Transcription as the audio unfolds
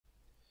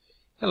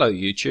Hello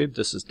YouTube,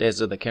 this is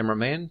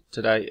Dazzathecameraman.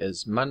 Today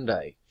is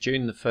Monday,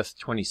 June the 5th,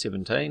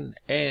 2017,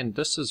 and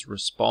this is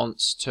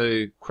response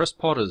to Chris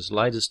Potter's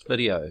latest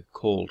video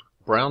called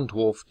Brown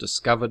Dwarf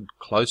Discovered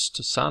Close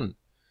to Sun.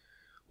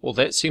 Well,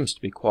 that seems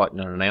to be quite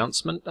an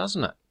announcement,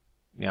 doesn't it?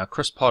 Now,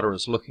 Chris Potter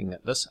is looking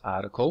at this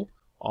article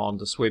on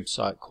this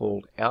website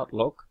called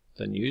Outlook,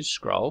 the news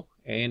scroll,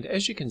 and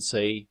as you can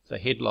see, the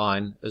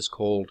headline is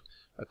called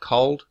A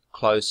Cold,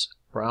 Close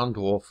Brown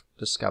Dwarf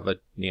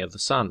Discovered Near the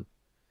Sun.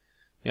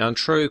 Now, in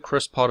true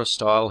Chris Potter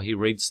style, he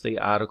reads the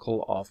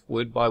article off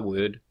word by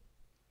word,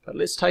 but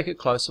let's take a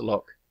closer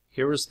look.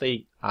 Here is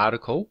the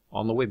article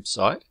on the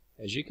website,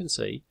 as you can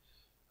see,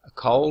 a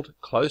cold,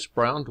 close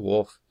brown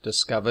dwarf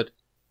discovered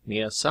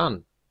near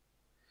Sun.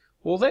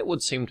 Well, that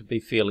would seem to be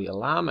fairly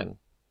alarming,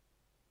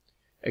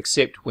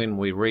 except when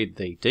we read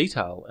the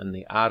detail in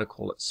the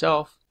article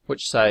itself,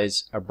 which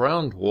says a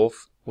brown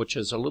dwarf which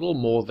is a little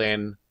more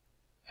than,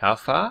 how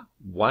far?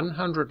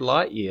 100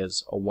 light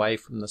years away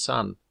from the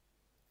Sun.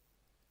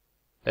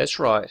 That's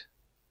right,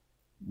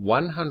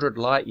 100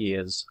 light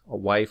years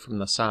away from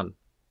the Sun.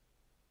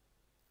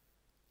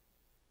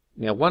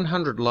 Now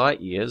 100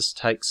 light years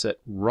takes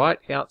it right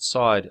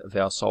outside of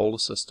our solar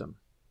system.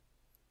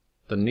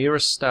 The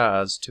nearest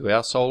stars to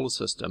our solar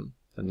system,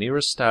 the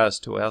nearest stars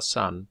to our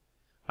Sun,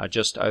 are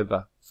just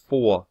over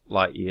 4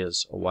 light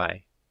years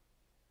away.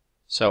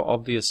 So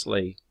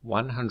obviously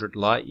 100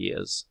 light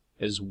years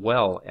is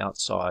well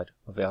outside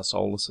of our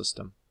solar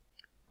system.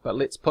 But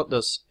let's put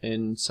this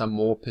in some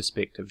more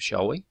perspective,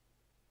 shall we?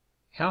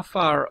 How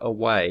far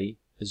away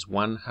is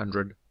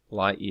 100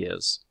 light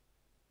years?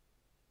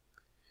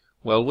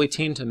 Well, we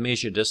tend to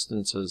measure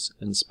distances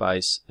in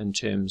space in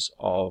terms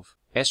of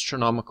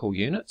astronomical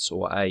units,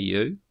 or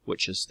AU,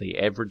 which is the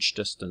average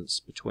distance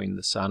between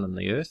the Sun and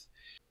the Earth.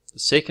 The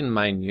second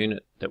main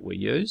unit that we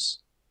use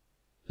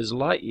is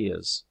light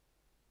years.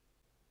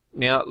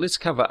 Now, let's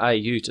cover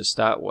AU to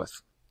start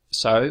with.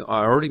 So,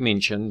 I already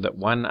mentioned that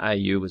 1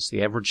 AU is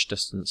the average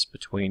distance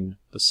between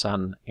the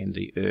Sun and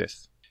the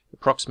Earth,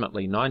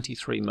 approximately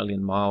 93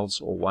 million miles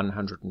or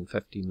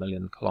 150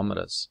 million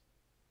kilometers.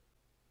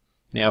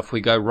 Now, if we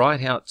go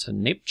right out to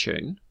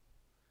Neptune,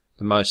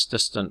 the most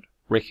distant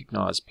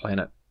recognized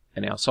planet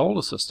in our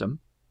solar system,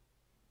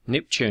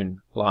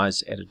 Neptune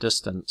lies at a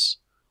distance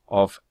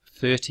of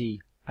 30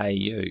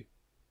 AU.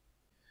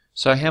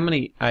 So, how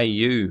many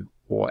AU,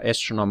 or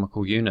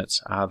astronomical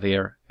units, are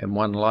there in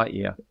 1 light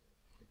year?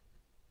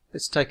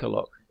 Let's take a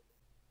look.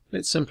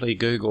 Let's simply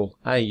Google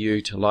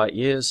AU to light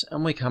years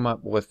and we come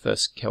up with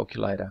this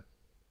calculator.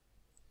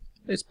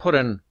 Let's put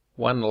in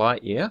 1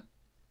 light year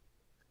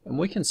and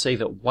we can see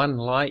that 1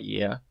 light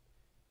year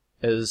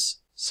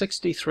is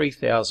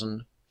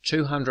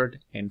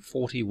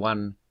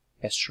 63,241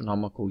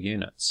 astronomical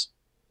units.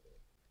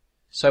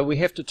 So we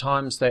have to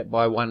times that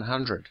by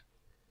 100.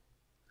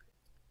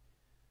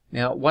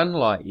 Now 1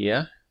 light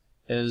year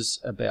is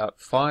about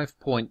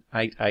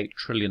 5.88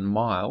 trillion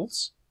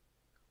miles,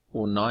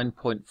 or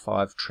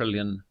 9.5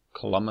 trillion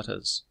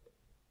kilometers.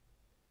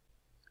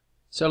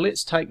 So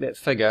let's take that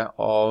figure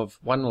of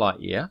 1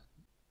 light year,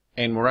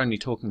 and we're only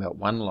talking about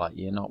 1 light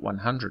year, not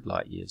 100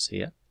 light years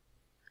here,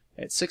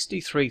 at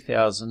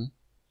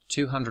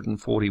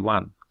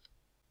 63,241,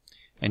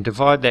 and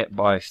divide that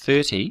by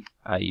 30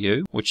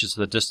 AU, which is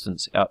the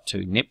distance out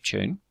to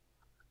Neptune,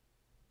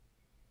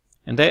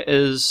 and that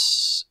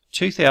is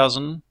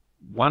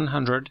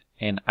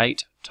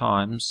 2,108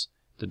 times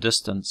the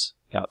distance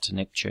out to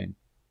Neptune.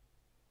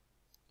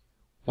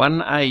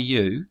 1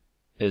 AU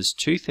is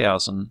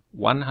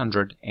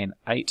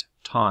 2,108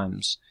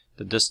 times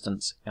the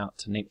distance out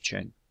to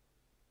Neptune.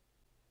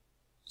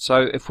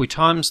 So if we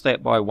times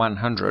that by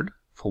 100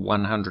 for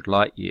 100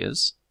 light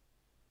years,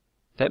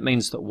 that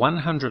means that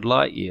 100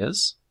 light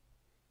years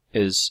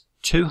is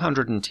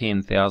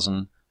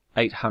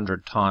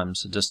 210,800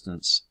 times the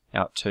distance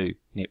out to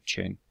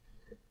Neptune.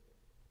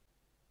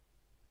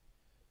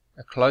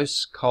 A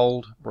close,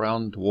 cold,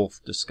 brown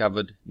dwarf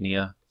discovered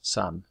near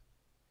Sun.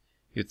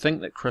 You'd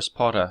think that Chris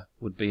Potter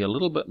would be a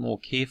little bit more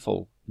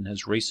careful in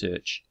his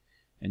research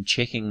and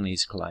checking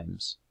these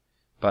claims,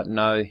 but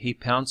no, he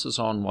pounces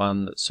on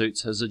one that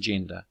suits his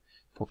agenda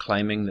for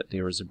claiming that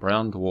there is a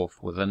brown dwarf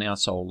within our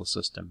solar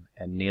system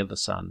and near the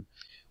Sun,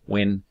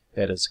 when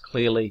that is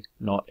clearly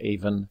not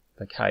even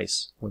the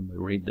case when we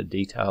read the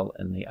detail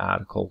in the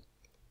article.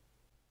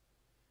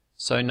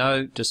 So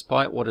no,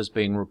 despite what has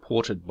been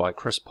reported by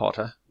Chris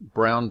Potter,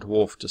 brown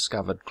dwarf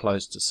discovered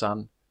close to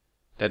Sun,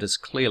 that is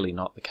clearly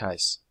not the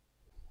case.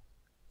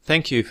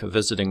 Thank you for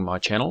visiting my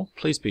channel.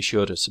 Please be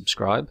sure to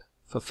subscribe.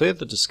 For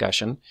further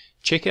discussion,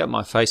 check out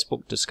my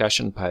Facebook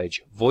discussion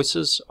page,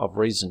 Voices of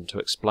Reason to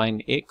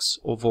Explain X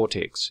or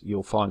Vortex.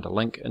 You'll find a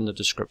link in the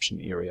description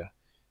area.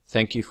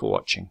 Thank you for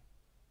watching.